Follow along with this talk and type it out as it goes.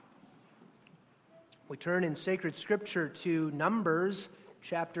We turn in sacred scripture to Numbers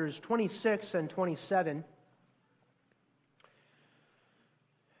chapters 26 and 27.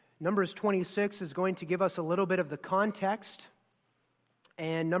 Numbers 26 is going to give us a little bit of the context,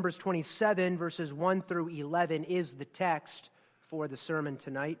 and Numbers 27 verses 1 through 11 is the text for the sermon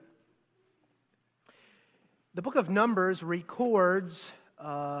tonight. The book of Numbers records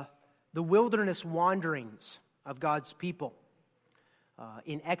the wilderness wanderings of God's people.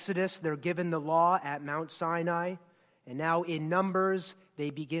 In Exodus, they're given the law at Mount Sinai, and now in Numbers, they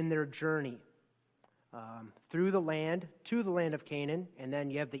begin their journey through the land, to the land of Canaan, and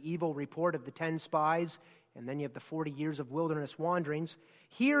then you have the evil report of the 10 spies, and then you have the 40 years of wilderness wanderings.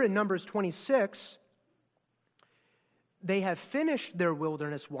 Here in Numbers 26, they have finished their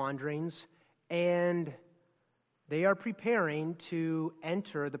wilderness wanderings, and they are preparing to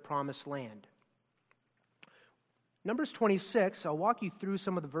enter the promised land. Numbers 26, I'll walk you through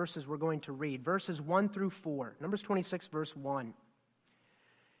some of the verses we're going to read. Verses 1 through 4. Numbers 26, verse 1.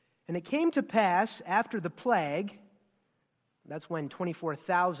 And it came to pass after the plague, that's when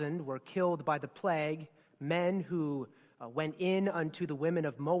 24,000 were killed by the plague, men who went in unto the women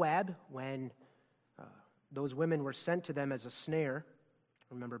of Moab when those women were sent to them as a snare.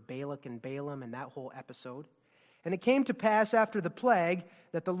 Remember Balak and Balaam and that whole episode. And it came to pass after the plague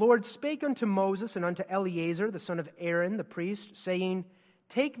that the Lord spake unto Moses and unto Eleazar, the son of Aaron, the priest, saying,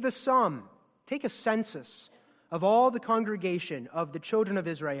 take a census of all the congregation of the children of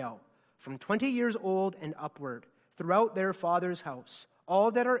Israel, from 20 years old and upward, throughout their father's house,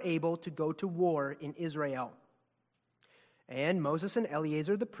 all that are able to go to war in Israel. And Moses and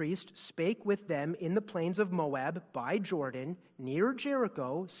Eleazar the priest spake with them in the plains of Moab by Jordan, near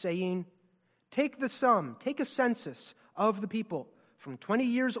Jericho, saying, take a census of the people from 20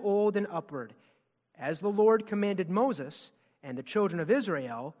 years old and upward, as the Lord commanded Moses and the children of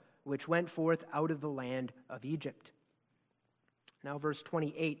Israel, which went forth out of the land of Egypt. Now verse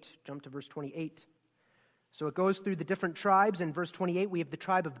 28, jump to verse 28. So it goes through the different tribes. In verse 28, we have the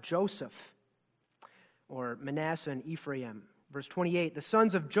tribe of Joseph, or Manasseh and Ephraim. Verse 28, the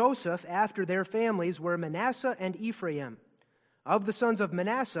sons of Joseph after their families were Manasseh and Ephraim. Of the sons of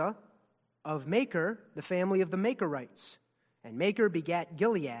Manasseh, of Machir, the family of the Machirites. And Machir begat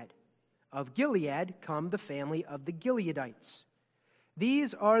Gilead. Of Gilead come the family of the Gileadites.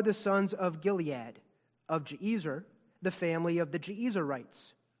 These are the sons of Gilead. Of Jeezer, the family of the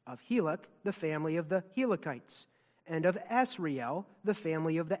Jeezerites. Of Helek, the family of the Helekites. And of Asriel, the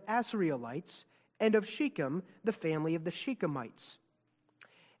family of the Asrielites. And of Shechem, the family of the Shechemites.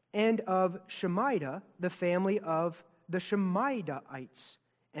 And of Shemida, the family of the Shemidaites.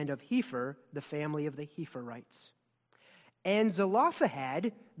 And of Hepher, the family of the Hepherites. And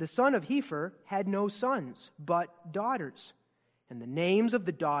Zelophehad, the son of Hepher, had no sons, but daughters. And the names of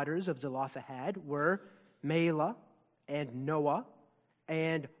the daughters of Zelophehad were Mahlah, and Noah,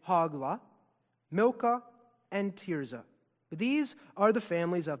 and Hoglah, Milcah, and Tirzah. These are the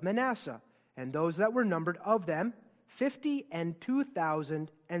families of Manasseh, and those that were numbered of them,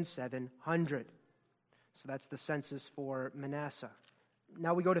 52,700. So that's the census for Manasseh.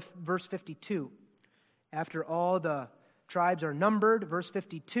 Now we go to verse 52. After all the tribes are numbered, verse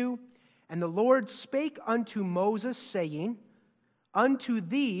 52, and the Lord spake unto Moses, saying, unto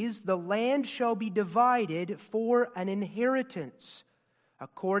these the land shall be divided for an inheritance,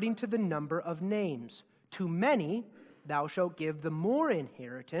 according to the number of names. To many thou shalt give the more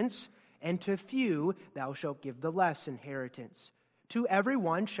inheritance, and to few thou shalt give the less inheritance. To every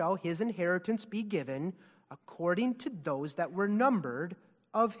one shall his inheritance be given, according to those that were numbered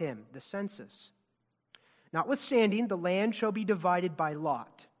of him, the census. Notwithstanding, the land shall be divided by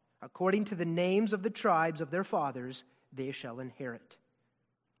lot. According to the names of the tribes of their fathers, they shall inherit.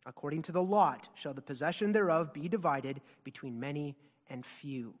 According to the lot shall the possession thereof be divided between many and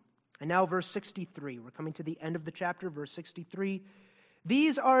few. And now verse 63. We're coming to the end of the chapter, verse 63.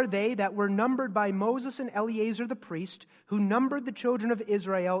 These are they that were numbered by Moses and Eleazar the priest, who numbered the children of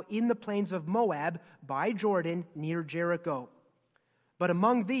Israel in the plains of Moab by Jordan near Jericho. But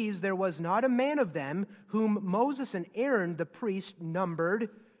among these there was not a man of them whom Moses and Aaron the priest numbered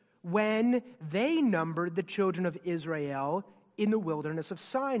when they numbered the children of Israel in the wilderness of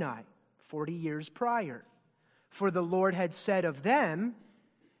Sinai 40 years prior. For the Lord had said of them,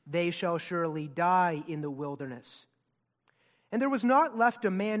 they shall surely die in the wilderness. And there was not left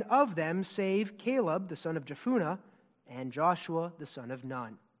a man of them save Caleb, the son of Jephunneh, and Joshua, the son of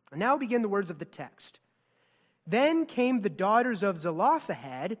Nun. And now begin the words of the text. Then came the daughters of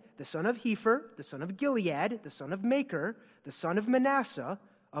Zelophehad, the son of Hepher, the son of Gilead, the son of Machir, the son of Manasseh,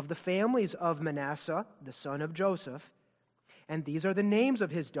 of the families of Manasseh, the son of Joseph. And these are the names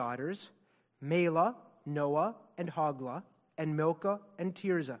of his daughters, Mela, Noah, and Hoglah, and Milcah, and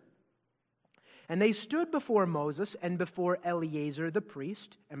Tirzah. And they stood before Moses and before Eleazar the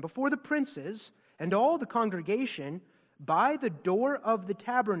priest, and before the princes, and all the congregation, by the door of the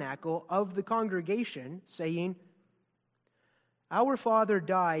tabernacle of the congregation, saying, Our father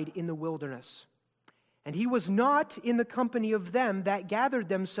died in the wilderness, and he was not in the company of them that gathered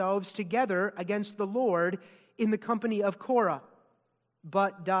themselves together against the Lord in the company of Korah,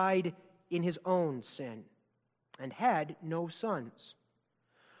 but died in his own sin, and had no sons.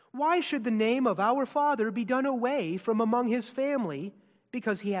 Why should the name of our father be done away from among his family,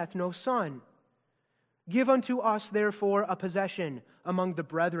 because he hath no son? Give unto us, therefore, a possession among the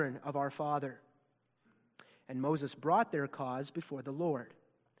brethren of our father. And Moses brought their cause before the Lord.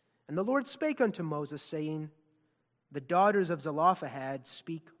 And the Lord spake unto Moses, saying, The daughters of Zelophehad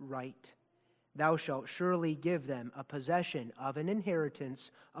speak right. Thou shalt surely give them a possession of an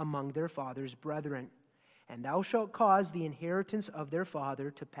inheritance among their father's brethren, and thou shalt cause the inheritance of their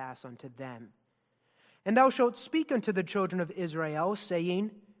father to pass unto them. And thou shalt speak unto the children of Israel,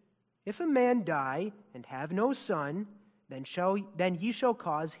 saying, If a man die and have no son, then ye shall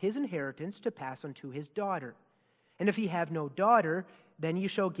cause his inheritance to pass unto his daughter. And if he have no daughter, then ye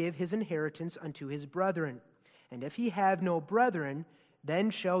shall give his inheritance unto his brethren. And if he have no brethren,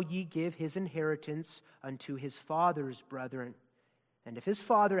 then shall ye give his inheritance unto his father's brethren. And if his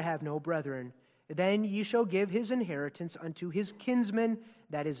father have no brethren, then ye shall give his inheritance unto his kinsman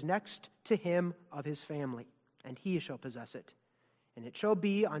that is next to him of his family, and he shall possess it. And it shall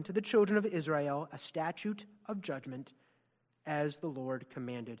be unto the children of Israel a statute of judgment, as the Lord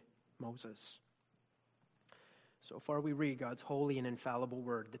commanded Moses. So far we read God's holy and infallible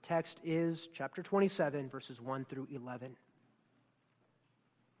word. The text is chapter 27, verses 1 through 11.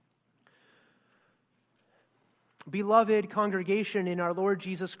 Beloved congregation in our Lord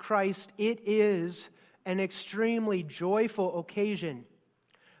Jesus Christ, it is an extremely joyful occasion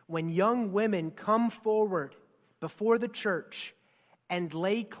when young women come forward before the church and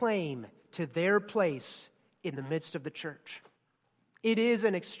lay claim to their place in the midst of the church. It is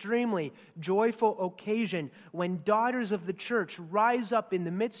an extremely joyful occasion when daughters of the church rise up in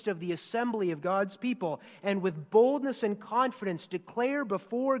the midst of the assembly of God's people and with boldness and confidence declare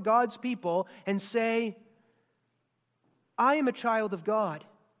before God's people and say, I am a child of God.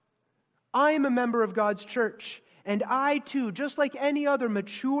 I am a member of God's church. And I too, just like any other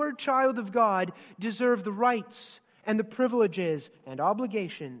mature child of God, deserve the rights and the privileges and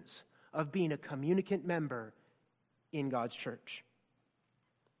obligations of being a communicant member in God's church.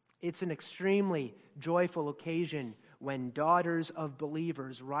 It's an extremely joyful occasion when daughters of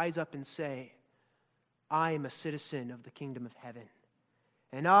believers rise up and say, I am a citizen of the kingdom of heaven,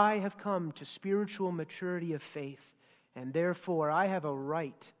 and I have come to spiritual maturity of faith, and therefore I have a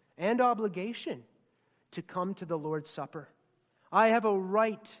right and obligation to come to the Lord's Supper. I have a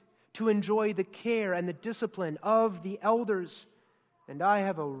right to enjoy the care and the discipline of the elders, and I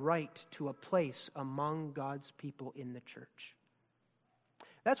have a right to a place among God's people in the church.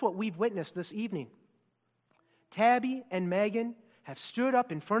 That's what we've witnessed this evening. Tabby and Megan have stood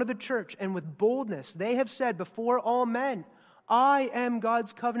up in front of the church, and with boldness they have said before all men, I am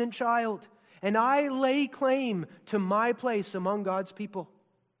God's covenant child, and I lay claim to my place among God's people.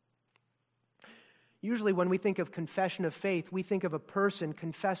 Usually when we think of confession of faith, we think of a person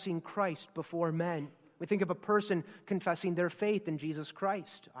confessing Christ before men. We think of a person confessing their faith in Jesus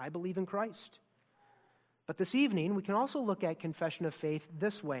Christ. I believe in Christ. But this evening, we can also look at confession of faith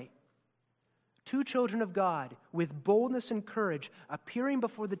this way. Two children of God, with boldness and courage, appearing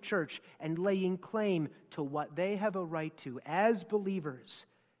before the church and laying claim to what they have a right to as believers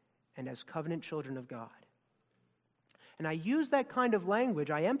and as covenant children of God. And I use that kind of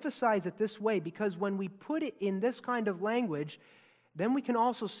language, I emphasize it this way, because when we put it in this kind of language, then we can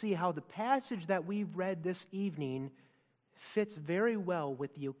also see how the passage that we've read this evening fits very well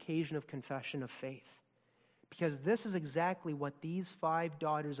with the occasion of confession of faith. Because this is exactly what these 5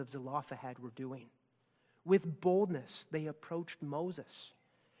 daughters of Zelophehad were doing. With boldness, they approached Moses.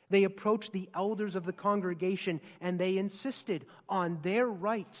 They approached the elders of the congregation, and they insisted on their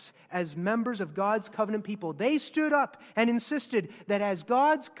rights as members of God's covenant people. They stood up and insisted that as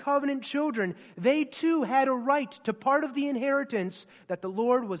God's covenant children, they too had a right to part of the inheritance that the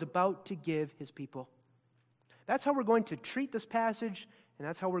Lord was about to give his people. That's how we're going to treat this passage, and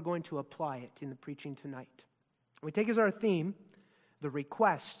that's how we're going to apply it in the preaching tonight. We take as our theme the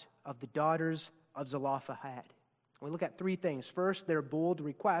request of the daughters of Zelophehad. We look at 3 things. First, their bold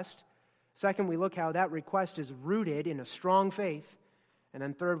request. Second, we look how that request is rooted in a strong faith. And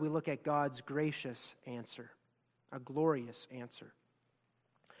then third, we look at God's gracious answer, a glorious answer.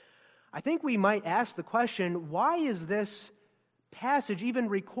 I think we might ask the question, why is this passage even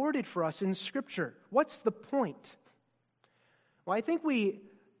recorded for us in Scripture? What's the point? Well, I think we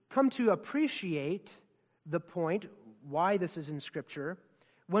come to appreciate the point, why this is in Scripture,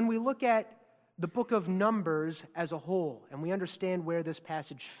 when we look at the book of Numbers as a whole, and we understand where this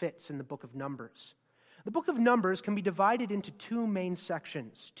passage fits in the book of Numbers. The book of Numbers can be divided into two main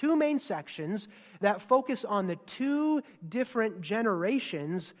sections that focus on the two different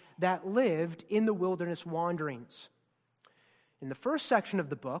generations that lived in the wilderness wanderings. In the first section of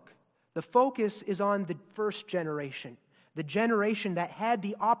the book, the focus is on the first generation, the generation that had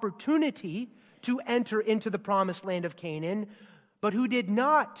the opportunity to enter into the promised land of Canaan, but who did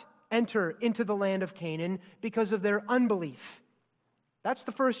not enter into the land of Canaan because of their unbelief. That's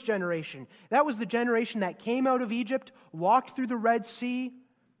the first generation. That was the generation that came out of Egypt, walked through the Red Sea,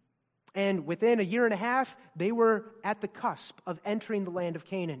 and within a year and a half, they were at the cusp of entering the land of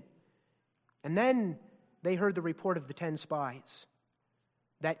Canaan. And then they heard the report of the 10 spies,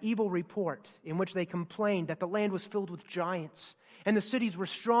 that evil report in which they complained that the land was filled with giants, and the cities were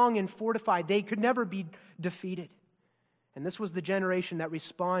strong and fortified. They could never be defeated. And this was the generation that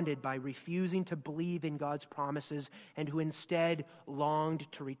responded by refusing to believe in God's promises and who instead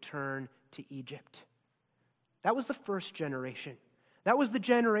longed to return to Egypt. That was the first generation. That was the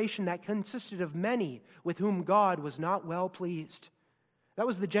generation that consisted of many with whom God was not well pleased. That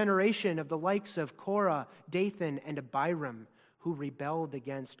was the generation of the likes of Korah, Dathan, and Abiram who rebelled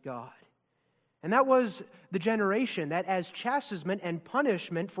against God. And that was the generation that, as chastisement and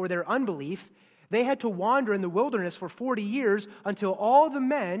punishment for their unbelief, they had to wander in the wilderness for 40 years until all the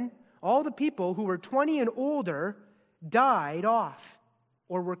men, all the people who were 20 and older, died off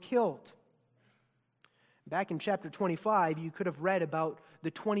or were killed. Back in chapter 25, you could have read about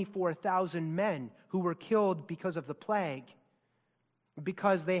the 24,000 men who were killed because of the plague,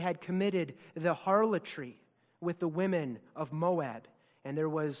 because they had committed the harlotry with the women of Moab. And there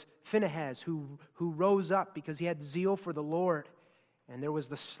was Phinehas who rose up because he had zeal for the Lord. And there was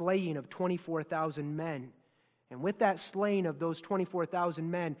the slaying of 24,000 men. And with that slaying of those 24,000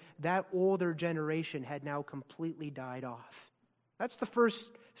 men, that older generation had now completely died off. That's the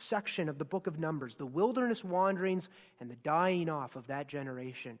first section of the book of Numbers, the wilderness wanderings and the dying off of that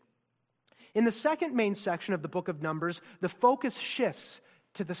generation. In the second main section of the book of Numbers, the focus shifts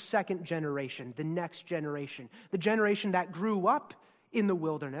to the second generation, the next generation, the generation that grew up in the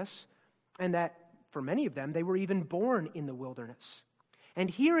wilderness, and that, for many of them, they were even born in the wilderness. And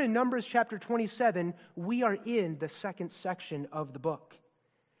here in Numbers chapter 27, we are in the second section of the book.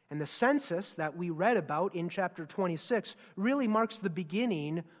 And the census that we read about in chapter 26 really marks the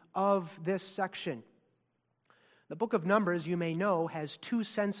beginning of this section. The book of Numbers, you may know, has two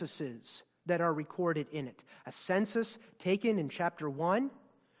censuses that are recorded in it. A census taken in chapter 1,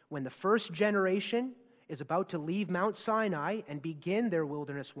 when the first generation is about to leave Mount Sinai and begin their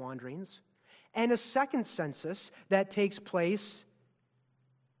wilderness wanderings, and a second census that takes place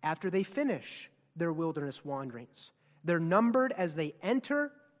after they finish their wilderness wanderings. They're numbered as they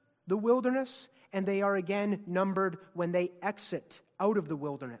enter the wilderness, and they are again numbered when they exit out of the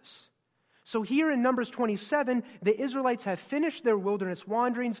wilderness. So here in Numbers 27, the Israelites have finished their wilderness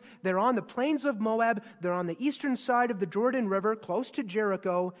wanderings. They're on the plains of Moab. They're on the eastern side of the Jordan River, close to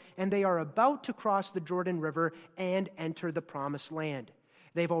Jericho, and they are about to cross the Jordan River and enter the promised land.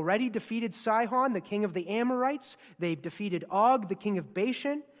 They've already defeated Sihon, the king of the Amorites. They've defeated Og, the king of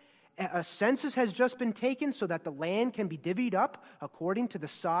Bashan. A census has just been taken so that the land can be divvied up according to the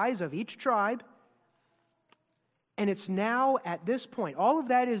size of each tribe. And it's now at this point, all of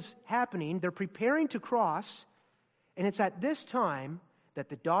that is happening. They're preparing to cross. And it's at this time that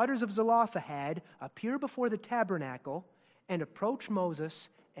the daughters of Zelophehad appear before the tabernacle and approach Moses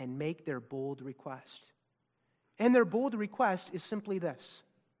and make their bold request. And their bold request is simply this: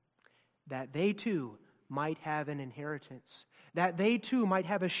 that they too might have an inheritance, that they too might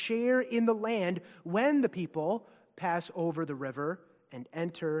have a share in the land when the people pass over the river and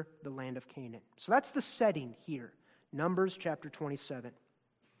enter the land of Canaan. So that's the setting here, Numbers chapter 27.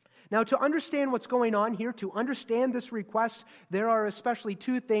 Now, to understand what's going on here, to understand this request, there are especially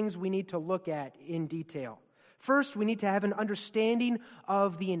two things we need to look at in detail. First, we need to have an understanding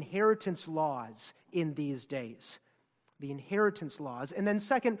of the inheritance laws in these days. The inheritance laws. And then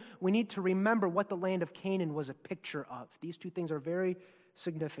second, we need to remember what the land of Canaan was a picture of. These two things are very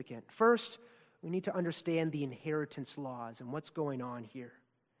significant. First, we need to understand the inheritance laws and what's going on here.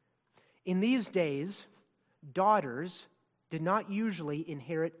 In these days, daughters did not usually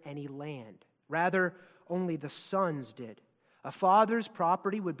inherit any land. Rather, only the sons did. A father's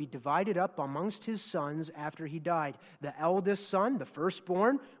property would be divided up amongst his sons after he died. The eldest son, the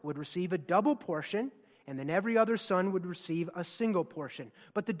firstborn, would receive a double portion, and then every other son would receive a single portion.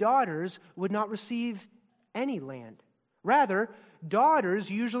 But the daughters would not receive any land. Rather, daughters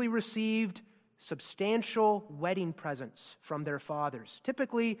usually received substantial wedding presents from their fathers.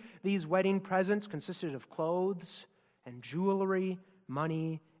 Typically, these wedding presents consisted of clothes and jewelry,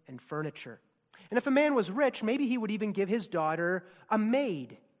 money, and furniture. And if a man was rich, maybe he would even give his daughter a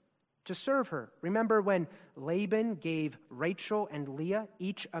maid to serve her. Remember when Laban gave Rachel and Leah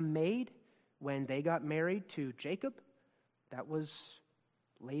each a maid when they got married to Jacob? That was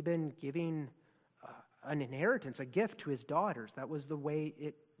Laban giving an inheritance, a gift to his daughters. That was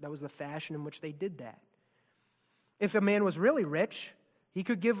the fashion in which they did that. If a man was really rich, he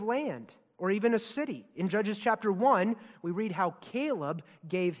could give land or even a city. In Judges chapter 1, we read how Caleb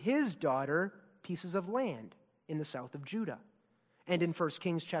gave his daughter pieces of land in the south of Judah. And in 1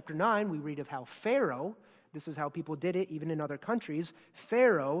 Kings chapter 9, we read of how Pharaoh, this is how people did it even in other countries,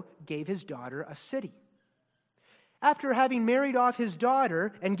 Pharaoh gave his daughter a city. After having married off his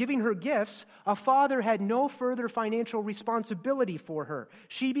daughter and giving her gifts, a father had no further financial responsibility for her.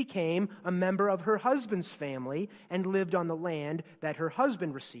 She became a member of her husband's family and lived on the land that her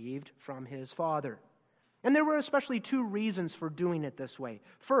husband received from his father. And there were especially two reasons for doing it this way.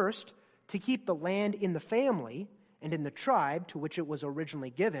 First, to keep the land in the family and in the tribe to which it was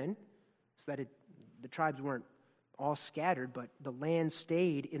originally given, so that the tribes weren't all scattered, but the land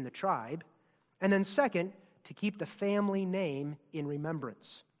stayed in the tribe. And then second, to keep the family name in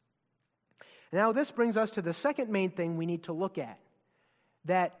remembrance. Now, this brings us to the second main thing we need to look at,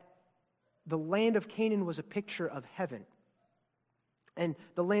 that the land of Canaan was a picture of heaven. And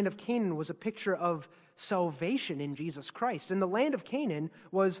the land of Canaan was a picture of salvation in Jesus Christ. And the land of Canaan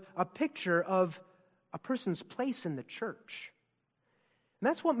was a picture of a person's place in the church. And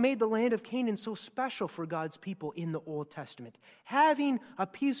that's what made the land of Canaan so special for God's people in the Old Testament. Having a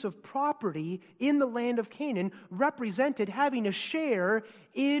piece of property in the land of Canaan represented having a share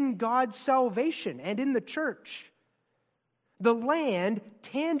in God's salvation and in the church. The land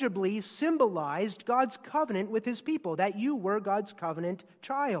tangibly symbolized God's covenant with his people, that you were God's covenant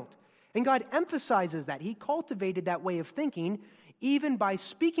child. And God emphasizes that. He cultivated that way of thinking even by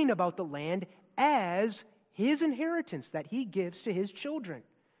speaking about the land as his inheritance that he gives to his children.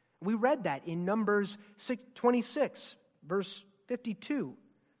 We read that in Numbers 26, verse 52.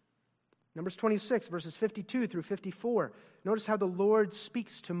 Numbers 26, verses 52 through 54. Notice how the Lord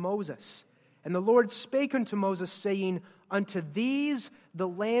speaks to Moses. And the Lord spake unto Moses, saying, Unto these the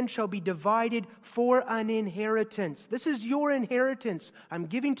land shall be divided for an inheritance. This is your inheritance I'm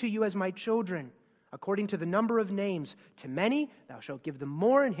giving to you as my children, according to the number of names. To many thou shalt give the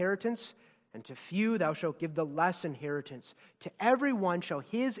more inheritance, and to few thou shalt give the less inheritance. To every one shall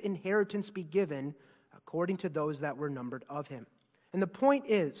his inheritance be given, according to those that were numbered of him. And the point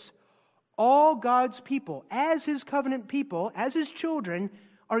is, all God's people, as his covenant people, as his children,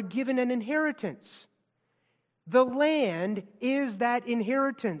 are given an inheritance. The land is that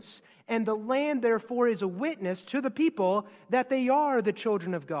inheritance, and the land, therefore, is a witness to the people that they are the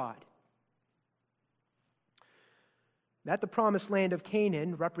children of God. That the promised land of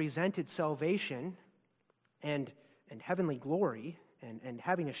Canaan represented salvation and heavenly glory and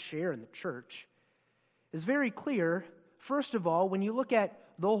having a share in the church is very clear, first of all, when you look at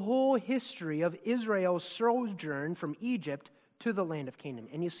the whole history of Israel's sojourn from Egypt to the land of Canaan.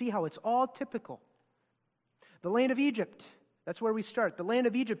 And you see how it's all typical. The land of Egypt, that's where we start. The land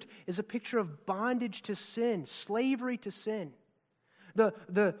of Egypt is a picture of bondage to sin, slavery to sin. The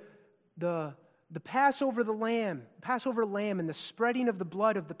Passover lamb and the spreading of the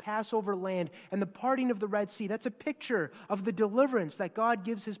blood of the Passover land and the parting of the Red Sea, that's a picture of the deliverance that God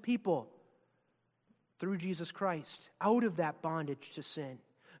gives his people through Jesus Christ out of that bondage to sin.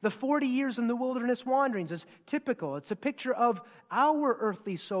 The 40 years in the wilderness wanderings is typical. It's a picture of our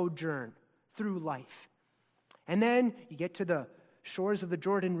earthly sojourn through life. And then you get to the shores of the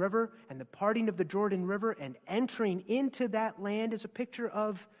Jordan River, and the parting of the Jordan River and entering into that land is a picture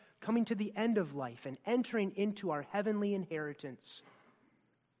of coming to the end of life and entering into our heavenly inheritance.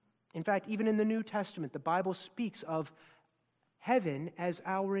 In fact, even in the New Testament, the Bible speaks of heaven as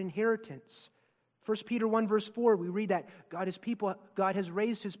our inheritance. 1 Peter 1 verse 4, we read that God has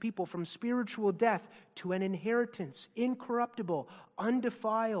raised his people from spiritual death to an inheritance, incorruptible,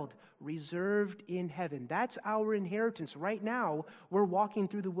 undefiled, reserved in heaven. That's our inheritance. Right now, we're walking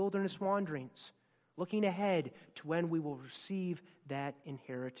through the wilderness wanderings, looking ahead to when we will receive that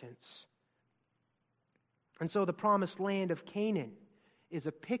inheritance. And so the promised land of Canaan is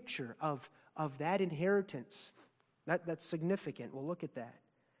a picture of that inheritance. That's significant. We'll look at that.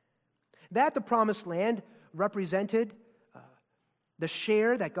 That the promised land represented the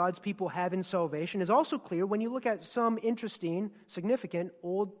share that God's people have in salvation is also clear when you look at some interesting, significant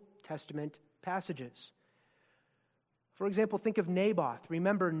Old Testament passages. For example, think of Naboth.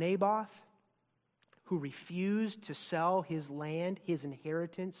 Remember Naboth, who refused to sell his land, his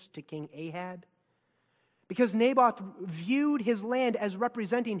inheritance, to King Ahab? Because Naboth viewed his land as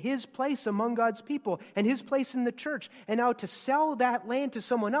representing his place among God's people and his place in the church. And now to sell that land to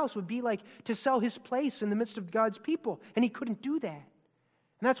someone else would be like to sell his place in the midst of God's people. And he couldn't do that.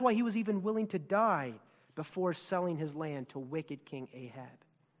 And that's why he was even willing to die before selling his land to wicked King Ahab.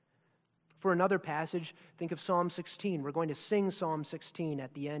 For another passage, think of Psalm 16. We're going to sing Psalm 16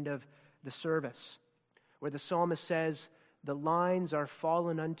 at the end of the service, where the psalmist says, "The lines are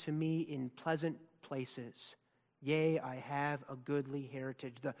fallen unto me in pleasant places. Yea, I have a goodly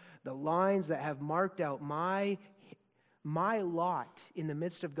heritage." The lines that have marked out my lot in the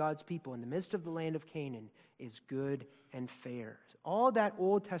midst of God's people, in the midst of the land of Canaan, is good and fair. All that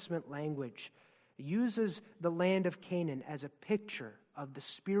Old Testament language uses the land of Canaan as a picture of the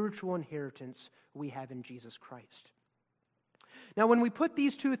spiritual inheritance we have in Jesus Christ. Now, when we put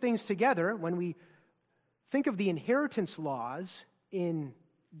these two things together, when we think of the inheritance laws in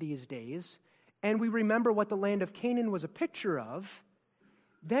these days, and we remember what the land of Canaan was a picture of,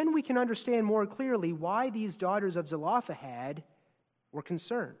 then we can understand more clearly why these daughters of Zelophehad were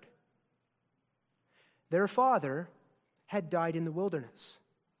concerned. Their father had died in the wilderness.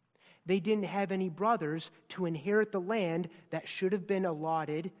 They didn't have any brothers to inherit the land that should have been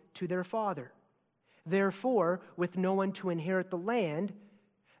allotted to their father. Therefore, with no one to inherit the land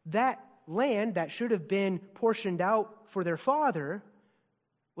that should have been portioned out for their father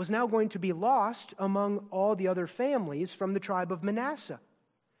was now going to be lost among all the other families from the tribe of Manasseh.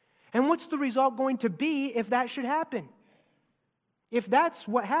 And what's the result going to be if that should happen? If that's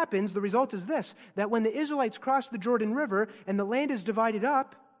what happens, the result is this, that when the Israelites cross the Jordan River and the land is divided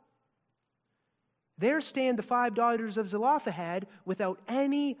up, there stand the 5 daughters of Zelophehad without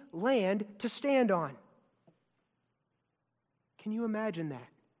any land to stand on. Can you imagine that?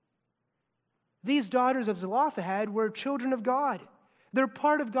 These daughters of Zelophehad were children of God. They're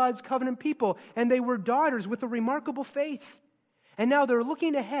part of God's covenant people, and they were daughters with a remarkable faith. And now they're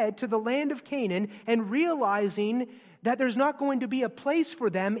looking ahead to the land of Canaan and realizing that there's not going to be a place for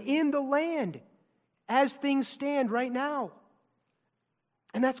them in the land as things stand right now.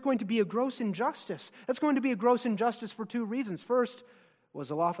 And that's going to be a gross injustice. That's going to be a gross injustice for 2 reasons. First,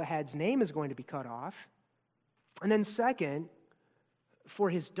 Zelophehad's name is going to be cut off. And then second, for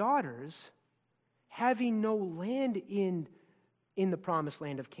his daughters, having no land in the promised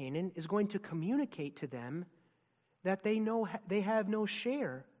land of Canaan is going to communicate to them that they have no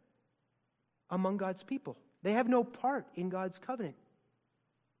share among God's people. They have no part in God's covenant.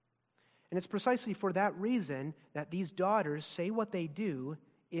 And it's precisely for that reason that these daughters say what they do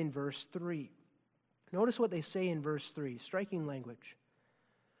in verse 3. Notice what they say in verse 3, striking language.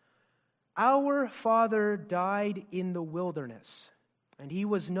 "Our father died in the wilderness, and he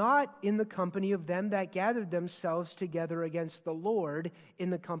was not in the company of them that gathered themselves together against the Lord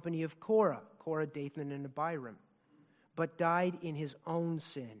in the company of Korah, Dathan, and Abiram, but died in his own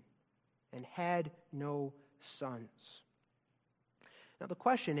sin and had no sons." Now the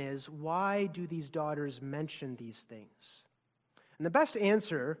question is, why do these daughters mention these things? And the best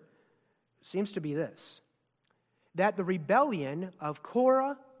answer seems to be this, that the rebellion of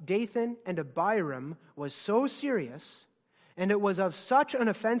Korah, Dathan, and Abiram was so serious, and it was of such an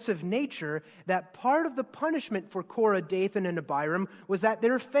offensive nature that part of the punishment for Korah, Dathan, and Abiram was that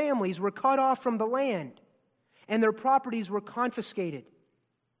their families were cut off from the land and their properties were confiscated.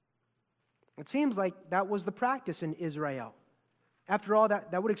 It seems like that was the practice in Israel. After all,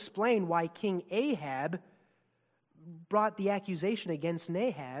 that would explain why King Ahab brought the accusation against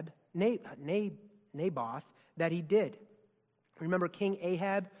Naboth that he did. Remember, King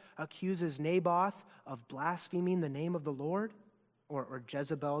Ahab accuses Naboth of blaspheming the name of the Lord, or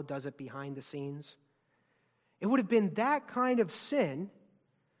Jezebel does it behind the scenes. It would have been that kind of sin,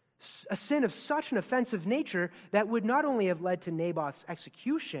 a sin of such an offensive nature, that would not only have led to Naboth's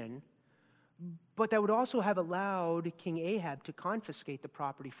execution, but that would also have allowed King Ahab to confiscate the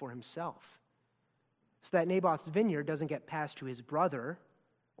property for himself, so that Naboth's vineyard doesn't get passed to his brother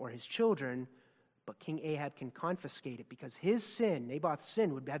or his children, but King Ahab can confiscate it because his sin, Naboth's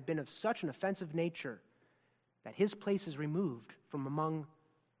sin, would have been of such an offensive nature that his place is removed from among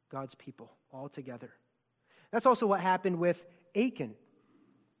God's people altogether. That's also what happened with Achan,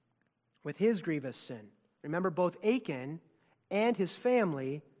 with his grievous sin. Remember, both Achan and his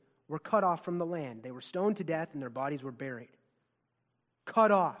family were cut off from the land. They were stoned to death and their bodies were buried.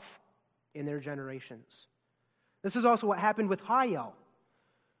 Cut off in their generations. This is also what happened with Hiel.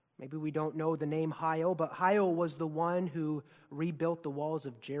 Maybe we don't know the name Hiel, but Hiel was the one who rebuilt the walls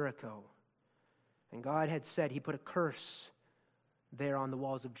of Jericho. And God had said, he put a curse there on the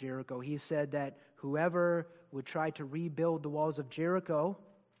walls of Jericho. He said that whoever would try to rebuild the walls of Jericho,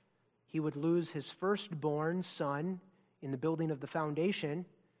 he would lose his firstborn son in the building of the foundation,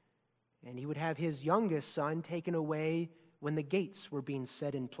 and he would have his youngest son taken away when the gates were being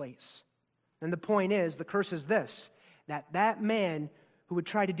set in place. And the point is, the curse is this, that man who would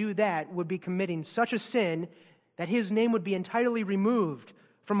try to do that would be committing such a sin that his name would be entirely removed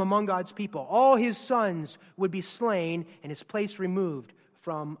from among God's people. All his sons would be slain and his place removed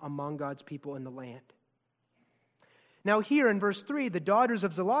from among God's people in the land. Now here in verse 3, the daughters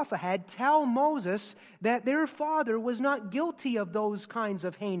of Zelophehad tell Moses that their father was not guilty of those kinds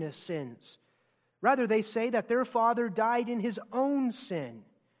of heinous sins. Rather, they say that their father died in his own sin.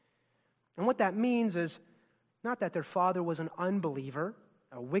 And what that means is not that their father was an unbeliever,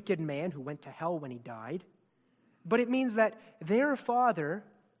 a wicked man who went to hell when he died, but it means that their father,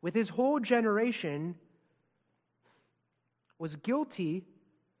 with his whole generation, was guilty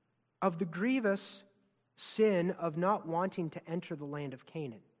of the grievous sin of not wanting to enter the land of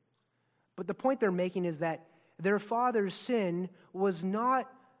Canaan. But the point they're making is that their father's sin was not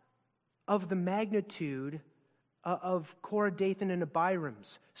of the magnitude of Korah, Dathan, and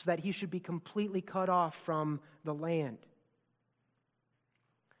Abiram's, so that he should be completely cut off from the land.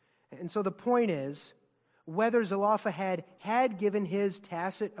 And so the point is, whether Zelophehad had given his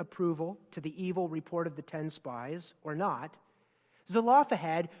tacit approval to the evil report of the 10 spies or not,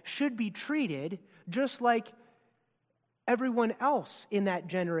 Zelophehad should be treated just like everyone else in that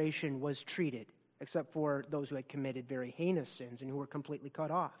generation was treated, except for those who had committed very heinous sins and who were completely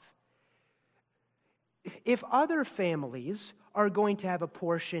cut off. If other families are going to have a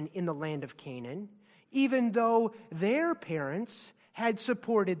portion in the land of Canaan, even though their parents had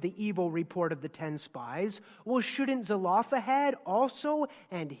supported the evil report of the 10 spies, well, shouldn't Zelophehad also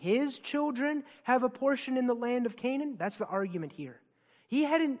and his children have a portion in the land of Canaan? That's the argument here. He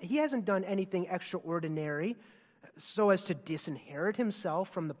hasn't done anything extraordinary so as to disinherit himself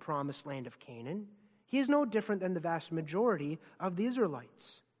from the promised land of Canaan. He is no different than the vast majority of the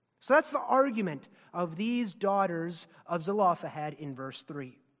Israelites. So that's the argument of these daughters of Zelophehad in verse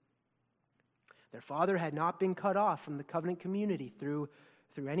 3. Their father had not been cut off from the covenant community through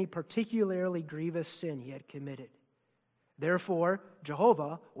any particularly grievous sin he had committed. Therefore,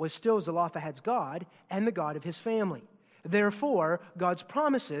 Jehovah was still Zelophehad's God and the God of his family. Therefore, God's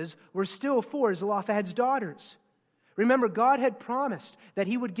promises were still for Zelophehad's daughters. Remember, God had promised that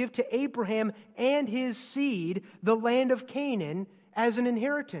he would give to Abraham and his seed the land of Canaan as an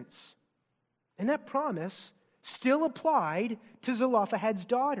inheritance. And that promise still applied to Zelophehad's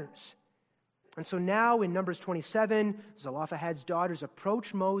daughters. And so now in Numbers 27, Zelophehad's daughters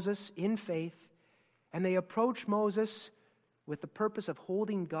approach Moses in faith, and they approach Moses with the purpose of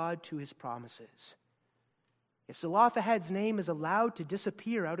holding God to his promises. If Zelophehad's name is allowed to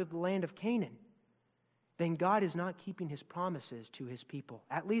disappear out of the land of Canaan, then God is not keeping his promises to his people,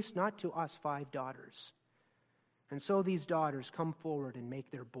 at least not to us 5 daughters. And so these daughters come forward and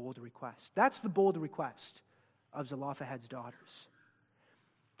make their bold request. That's the bold request of Zelophehad's daughters.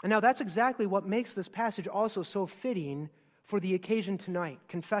 And now that's exactly what makes this passage also so fitting for the occasion tonight,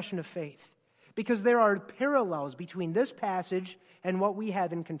 confession of faith. Because there are parallels between this passage and what we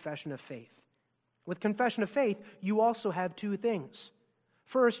have in confession of faith. With confession of faith, you also have 2 things.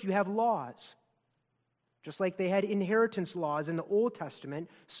 First, you have laws. Just like they had inheritance laws in the Old Testament,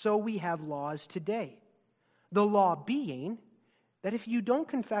 so we have laws today. The law being that if you don't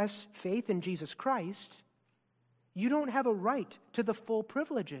confess faith in Jesus Christ, you don't have a right to the full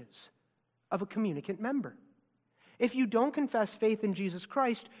privileges of a communicant member. If you don't confess faith in Jesus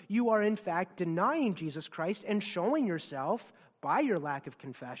Christ, you are in fact denying Jesus Christ and showing yourself, by your lack of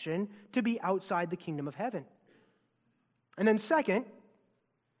confession, to be outside the kingdom of heaven. And then second,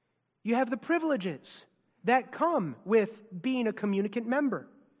 you have the privileges that come with being a communicant member.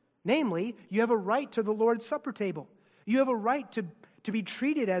 Namely, you have a right to the Lord's Supper table. You have a right to be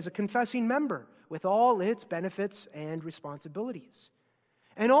treated as a confessing member with all its benefits and responsibilities.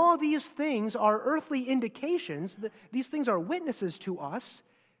 And all these things are earthly indications, these things are witnesses to us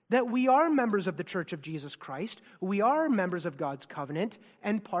that we are members of the Church of Jesus Christ, we are members of God's covenant,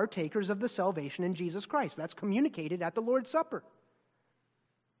 and partakers of the salvation in Jesus Christ. That's communicated at the Lord's Supper.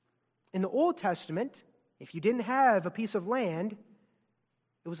 In the Old Testament, if you didn't have a piece of land,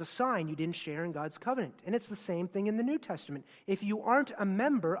 It was a sign you didn't share in God's covenant. And it's the same thing in the New Testament. If you aren't a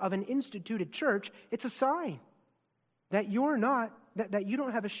member of an instituted church, it's a sign that that you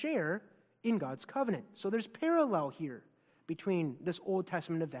don't have a share in God's covenant. So there's parallel here between this Old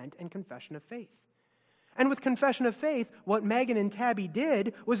Testament event and confession of faith. And with confession of faith, what Megan and Tabby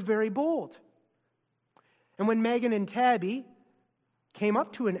did was very bold. And when Megan and Tabby came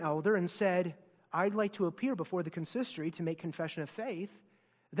up to an elder and said, I'd like to appear before the consistory to make confession of faith,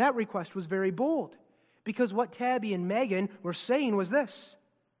 that request was very bold. Because what Tabby and Megan were saying was this: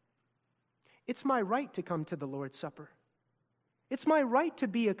 it's my right to come to the Lord's Supper. It's my right to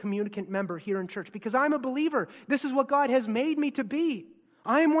be a communicant member here in church because I'm a believer. This is what God has made me to be.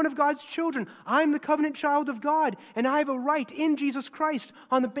 I am one of God's children. I'm the covenant child of God, and I have a right in Jesus Christ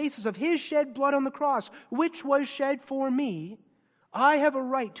on the basis of His shed blood on the cross, which was shed for me. I have a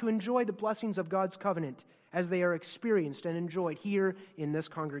right to enjoy the blessings of God's covenant as they are experienced and enjoyed here in this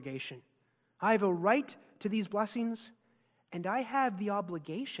congregation. I have a right to these blessings, and I have the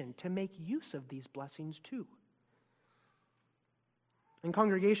obligation to make use of these blessings too. And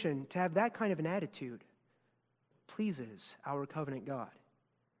congregation, to have that kind of an attitude pleases our covenant God.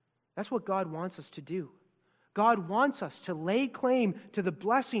 That's what God wants us to do. God wants us to lay claim to the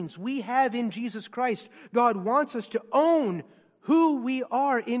blessings we have in Jesus Christ. God wants us to own who we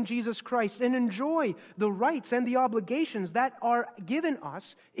are in Jesus Christ and enjoy the rights and the obligations that are given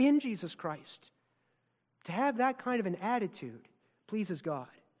us in Jesus Christ. To have that kind of an attitude pleases God.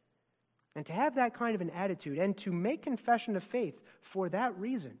 And to have that kind of an attitude and to make confession of faith for that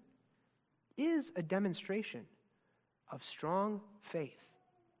reason is a demonstration of strong faith.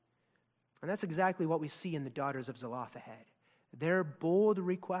 And that's exactly what we see in the daughters of Zelophehad. Their bold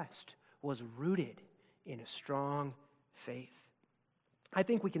request was rooted in a strong faith. I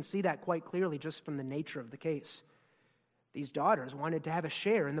think we can see that quite clearly just from the nature of the case. These daughters wanted to have a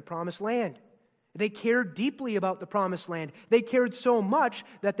share in the promised land. They cared deeply about the promised land. They cared so much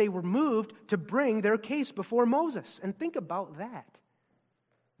that they were moved to bring their case before Moses. And think about that.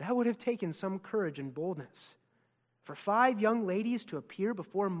 That would have taken some courage and boldness. For 5 young ladies to appear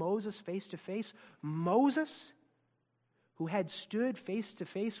before Moses face to face, Moses, who had stood face to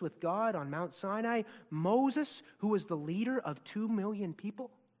face with God on Mount Sinai, Moses, who was the leader of 2 million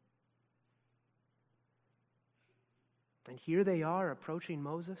people. And here they are approaching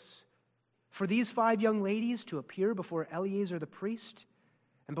Moses. For these 5 young ladies to appear before Eleazar the priest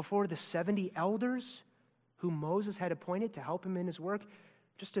and before the 70 elders whom Moses had appointed to help him in his work.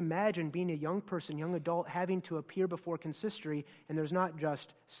 Just imagine being a young person, young adult, having to appear before consistory, and there's not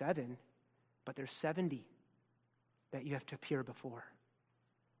just 7, but there's 70 that you have to appear before.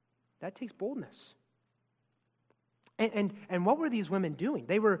 That takes boldness. And what were these women doing?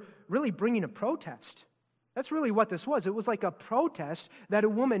 They were really bringing a protest. That's really what this was. It was like a protest that a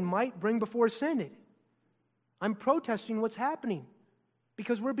woman might bring before synod. I'm protesting what's happening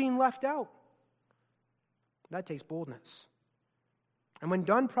because we're being left out. That takes boldness. And when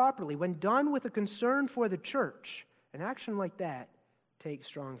done properly, when done with a concern for the church, an action like that takes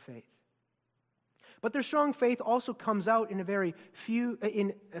strong faith. But their strong faith also comes out in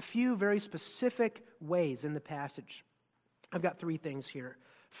a few very specific ways in the passage. I've got 3 things here.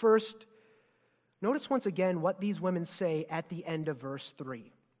 First, notice once again what these women say at the end of verse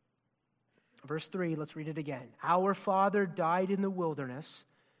 3. Verse 3, let's read it again. Our father died in the wilderness,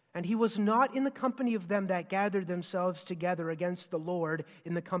 and he was not in the company of them that gathered themselves together against the Lord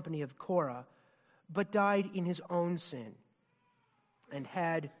in the company of Korah, but died in his own sin and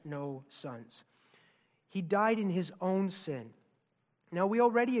had no sons. He died in his own sin. Now, we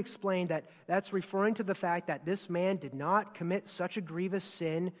already explained that that's referring to the fact that this man did not commit such a grievous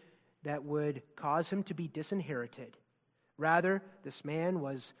sin that would cause him to be disinherited. Rather, this man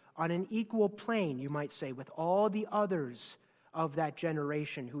was on an equal plane, you might say, with all the others of that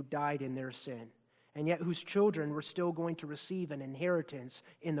generation who died in their sin, and yet whose children were still going to receive an inheritance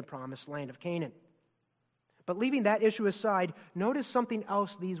in the promised land of Canaan. But leaving that issue aside, notice something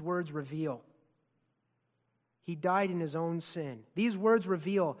else these words reveal. He died in his own sin. These words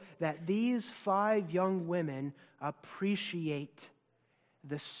reveal that these 5 young women appreciate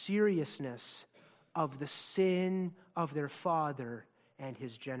the seriousness of the sin of their father and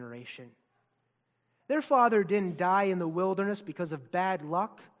his generation. Their father didn't die in the wilderness because of bad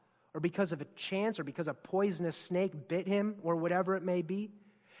luck or because of a chance or because a poisonous snake bit him or whatever it may be.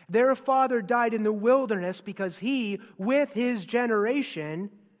 Their father died in the wilderness because he, with his generation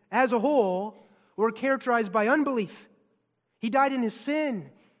as a whole, were characterized by unbelief. He died in his sin.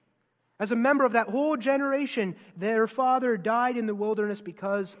 As a member of that whole generation, their father died in the wilderness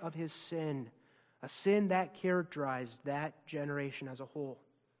because of his sin, a sin that characterized that generation as a whole.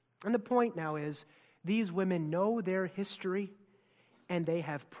 And the point now is, these women know their history, and they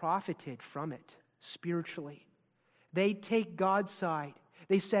have profited from it spiritually. They take God's side.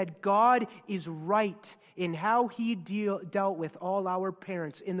 They said God is right in how he dealt with all our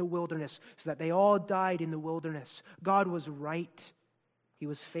parents in the wilderness, so that they all died in the wilderness. God was right. He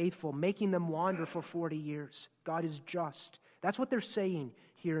was faithful, making them wander for 40 years. God is just. That's what they're saying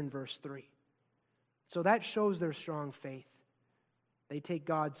here in verse 3. So that shows their strong faith. They take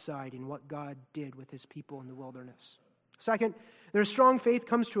God's side in what God did with his people in the wilderness. Second, their strong faith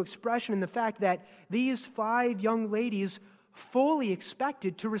comes to expression in the fact that these 5 young ladies fully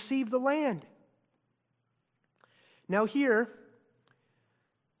expected to receive the land. Now here,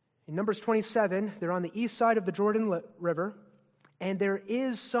 in Numbers 27, they're on the east side of the Jordan River, and there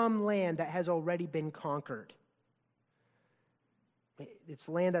is some land that has already been conquered. It's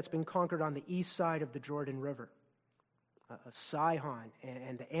land that's been conquered on the east side of the Jordan River, of Sihon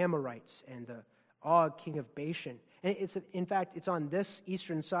and the Amorites and the Og, king of Bashan. And in fact, it's on this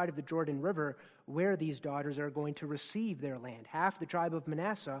eastern side of the Jordan River where these daughters are going to receive their land. Half the tribe of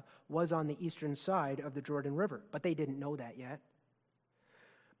Manasseh was on the eastern side of the Jordan River, but they didn't know that yet.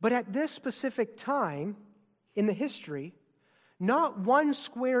 But at this specific time in the history, not 1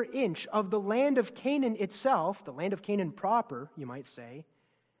 square inch of the land of Canaan itself, the land of Canaan proper, you might say,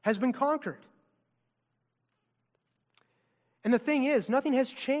 has been conquered. And the thing is, nothing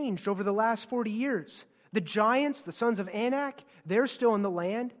has changed over the last 40 years. The giants, the sons of Anak, they're still in the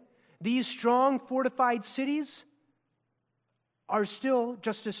land. These strong, fortified cities are still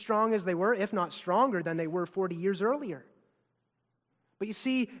just as strong as they were, if not stronger than they were 40 years earlier. But you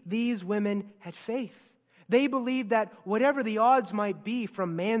see, these women had faith. They believed that whatever the odds might be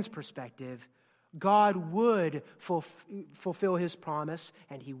from man's perspective, God would fulfill his promise,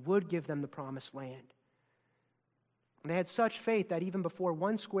 and he would give them the promised land. And they had such faith that even before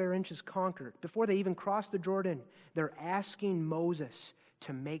 1 square inch is conquered, before they even cross the Jordan, they're asking Moses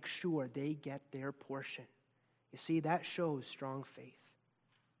to make sure they get their portion. You see, that shows strong faith.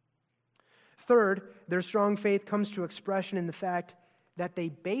 Third, their strong faith comes to expression in the fact that they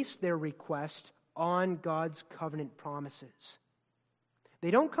base their request on God's covenant promises. They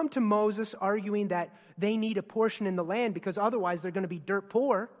don't come to Moses arguing that they need a portion in the land because otherwise they're going to be dirt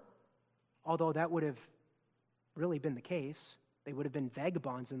poor, although that would have really been the case. They would have been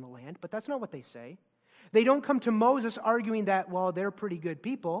vagabonds in the land, but that's not what they say. They don't come to Moses arguing that, well, they're pretty good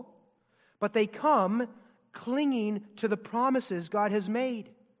people, but they come clinging to the promises God has made.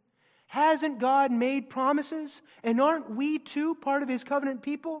 Hasn't God made promises? And aren't we too part of his covenant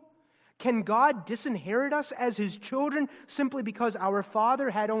people? Can God disinherit us as his children simply because our father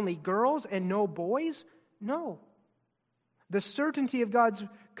had only girls and no boys? No. The certainty of God's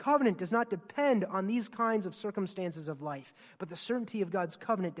covenant does not depend on these kinds of circumstances of life, but the certainty of God's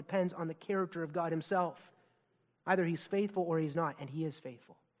covenant depends on the character of God himself. Either he's faithful or he's not, and he is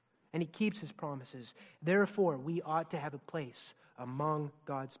faithful. And he keeps his promises. Therefore, we ought to have a place among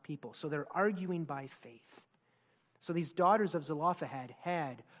God's people. So they're arguing by faith. So these daughters of Zelophehad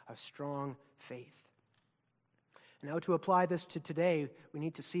had a strong faith. Now, to apply this to today, we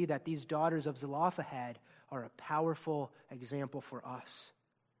need to see that these daughters of Zelophehad are a powerful example for us.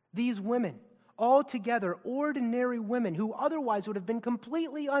 These women, altogether ordinary women who otherwise would have been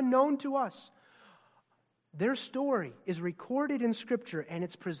completely unknown to us, their story is recorded in Scripture and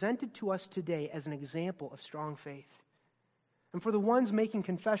it's presented to us today as an example of strong faith. And for the ones making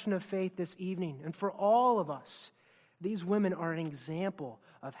confession of faith this evening, and for all of us, these women are an example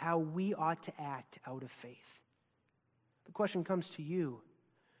of how we ought to act out of faith. The question comes to you: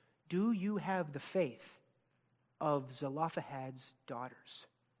 do you have the faith of Zelophehad's daughters?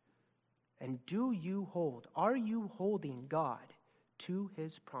 And are you holding God to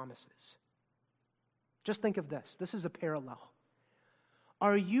his promises? Just think of this. This is a parallel.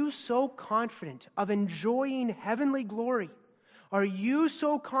 Are you so confident of enjoying heavenly glory? Are you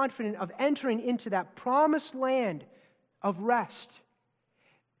so confident of entering into that promised land of rest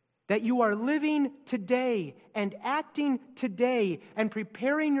that you are living today and acting today and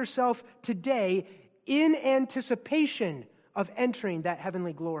preparing yourself today in anticipation of entering that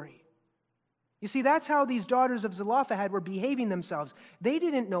heavenly glory? You see, that's how these daughters of Zelophehad were behaving themselves. They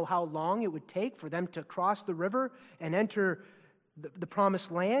didn't know how long it would take for them to cross the river and enter the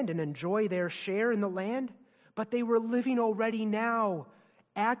promised land and enjoy their share in the land, but they were living already now,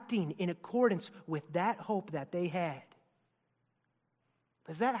 acting in accordance with that hope that they had.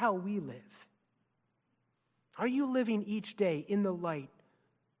 Is that how we live? Are you living each day in the light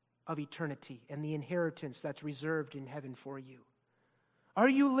of eternity and the inheritance that's reserved in heaven for you? Are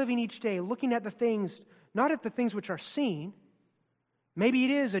you living each day looking at the things, not at the things which are seen, Maybe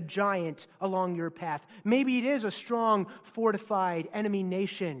it is a giant along your path. Maybe it is a strong, fortified enemy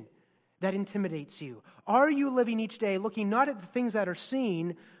nation that intimidates you. Are you living each day looking not at the things that are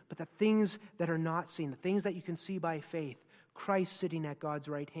seen, but the things that are not seen, the things that you can see by faith? Christ sitting at God's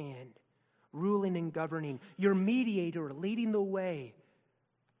right hand, ruling and governing, your mediator leading the way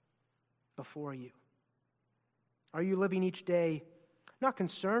before you. Are you living each day not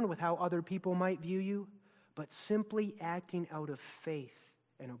concerned with how other people might view you, but simply acting out of faith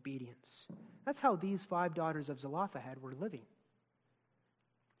and obedience? That's how these 5 daughters of Zelophehad were living.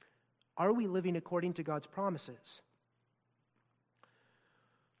 Are we living according to God's promises?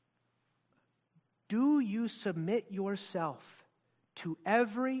 Do you submit yourself to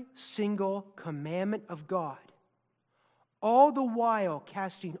every single commandment of God, all the while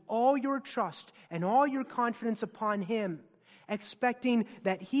casting all your trust and all your confidence upon Him, expecting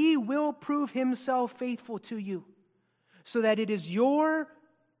that He will prove Himself faithful to you, so that it is yours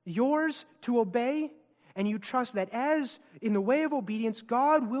to obey, and you trust that as in the way of obedience,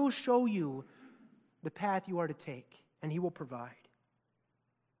 God will show you the path you are to take, and He will provide.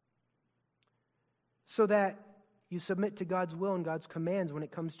 So that you submit to God's will and God's commands when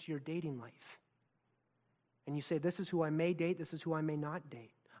it comes to your dating life. And you say, this is who I may date, this is who I may not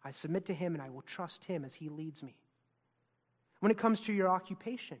date. I submit to Him and I will trust Him as He leads me. When it comes to your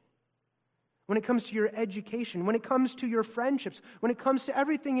occupation, when it comes to your education, when it comes to your friendships, when it comes to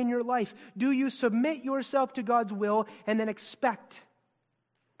everything in your life, do you submit yourself to God's will and then expect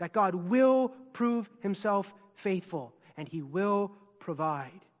that God will prove Himself faithful and He will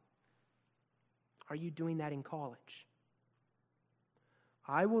provide? Are you doing that in college?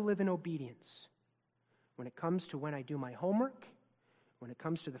 I will live in obedience when it comes to when I do my homework, when it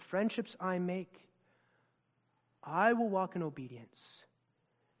comes to the friendships I make. I will walk in obedience,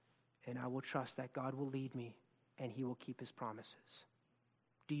 and I will trust that God will lead me and He will keep His promises.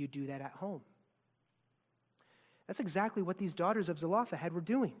 Do you do that at home? That's exactly what these daughters of Zelophehad were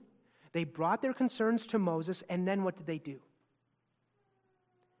doing. They brought their concerns to Moses, and then what did they do?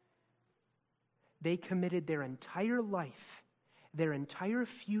 They committed their entire life, their entire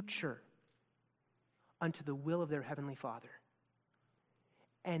future, unto the will of their Heavenly Father.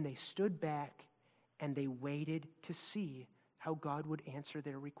 And they stood back and they waited to see how God would answer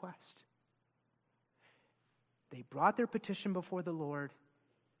their request. They brought their petition before the Lord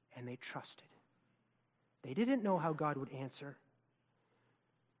and they trusted. They didn't know how God would answer,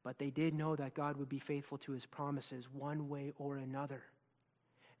 but they did know that God would be faithful to His promises one way or another.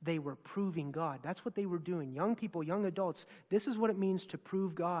 They were proving God. That's what they were doing. Young people, young adults, this is what it means to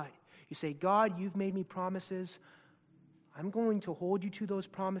prove God. You say, God, you've made me promises. I'm going to hold you to those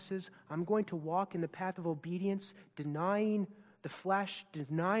promises. I'm going to walk in the path of obedience, denying the flesh,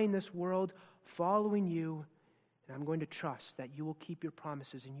 denying this world, following you. And I'm going to trust that you will keep your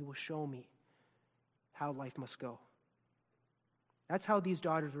promises and you will show me how life must go. That's how these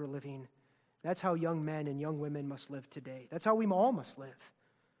daughters were living. That's how young men and young women must live today. That's how we all must live,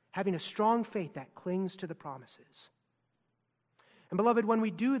 having a strong faith that clings to the promises. And beloved, when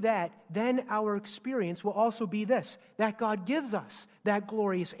we do that, then our experience will also be this, that God gives us that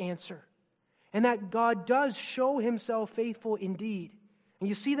glorious answer, and that God does show Himself faithful indeed. And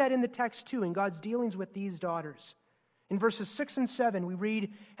you see that in the text too, in God's dealings with these daughters. In verses 6 and 7, we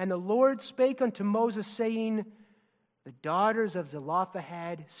read, "And the Lord spake unto Moses, saying, The daughters of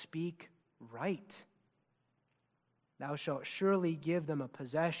Zelophehad speak right. Thou shalt surely give them a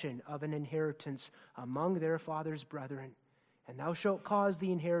possession of an inheritance among their father's brethren, and thou shalt cause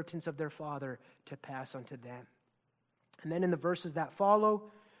the inheritance of their father to pass unto them." And then in the verses that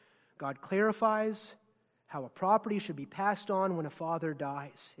follow, God clarifies how a property should be passed on when a father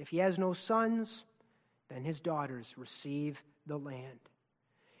dies. If he has no sons, then his daughters receive the land.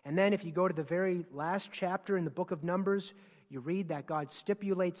 And then if you go to the very last chapter in the book of Numbers, you read that God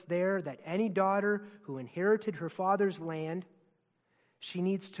stipulates there that any daughter who inherited her father's land, she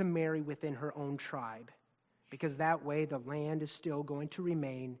needs to marry within her own tribe, because that way the land is still going to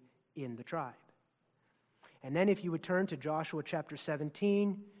remain in the tribe. And then if you would turn to Joshua chapter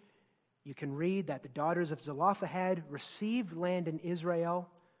 17, you can read that the daughters of Zelophehad received land in Israel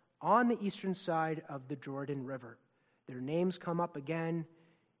on the eastern side of the Jordan River. Their names come up again,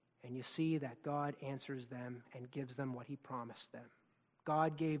 and you see that God answers them and gives them what He promised them.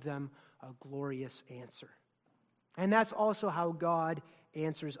 God gave them a glorious answer. And that's also how God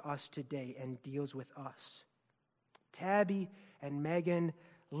answers us today and deals with us. Tabby and Megan,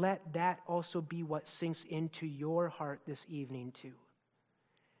 let that also be what sinks into your heart this evening too.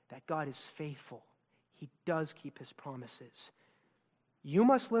 That God is faithful. He does keep His promises. You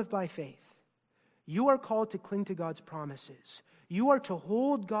must live by faith. You are called to cling to God's promises. You are to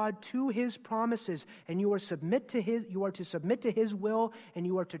hold God to his promises, and you are to submit to his will, and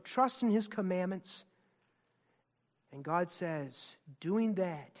you are to trust in his commandments. And God says, doing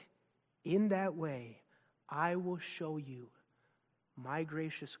that, in that way, I will show you my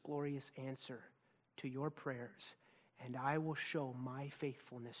gracious, glorious answer to your prayers, and I will show my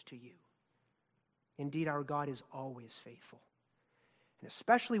faithfulness to you. Indeed, our God is always faithful. And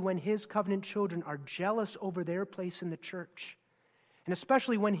especially when his covenant children are jealous over their place in the church, and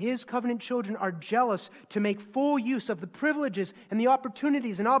especially when his covenant children are jealous to make full use of the privileges and the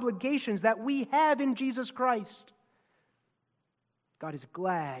opportunities and obligations that we have in Jesus Christ, God is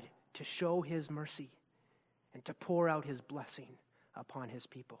glad to show his mercy and to pour out his blessing upon his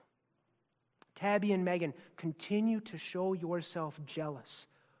people. Tabby and Megan, continue to show yourself jealous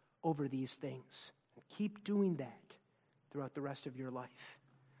over these things. And keep doing that throughout the rest of your life.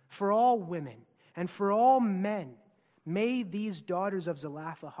 For all women and for all men, may these daughters of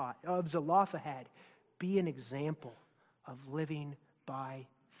Zelophehad be an example of living by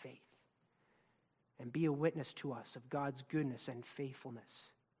faith and be a witness to us of God's goodness and faithfulness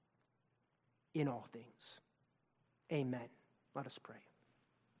in all things. Amen. Let us pray.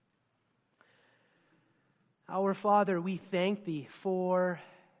 Our Father, we thank thee for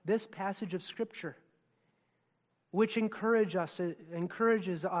this passage of Scripture, which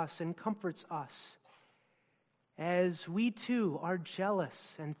encourages us and comforts us as we too are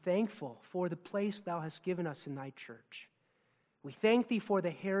jealous and thankful for the place thou hast given us in thy church. We thank thee for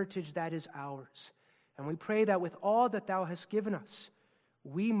the heritage that is ours, and we pray that with all that thou hast given us,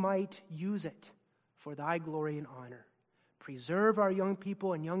 we might use it for thy glory and honor. Preserve our young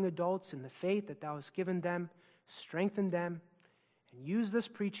people and young adults in the faith that thou hast given them, strengthen them, and use this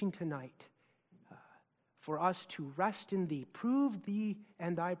preaching tonight for us to rest in thee, prove thee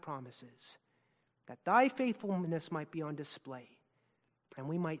and thy promises, that thy faithfulness might be on display, and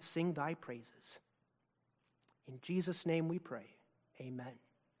we might sing thy praises. In Jesus' name we pray. Amen.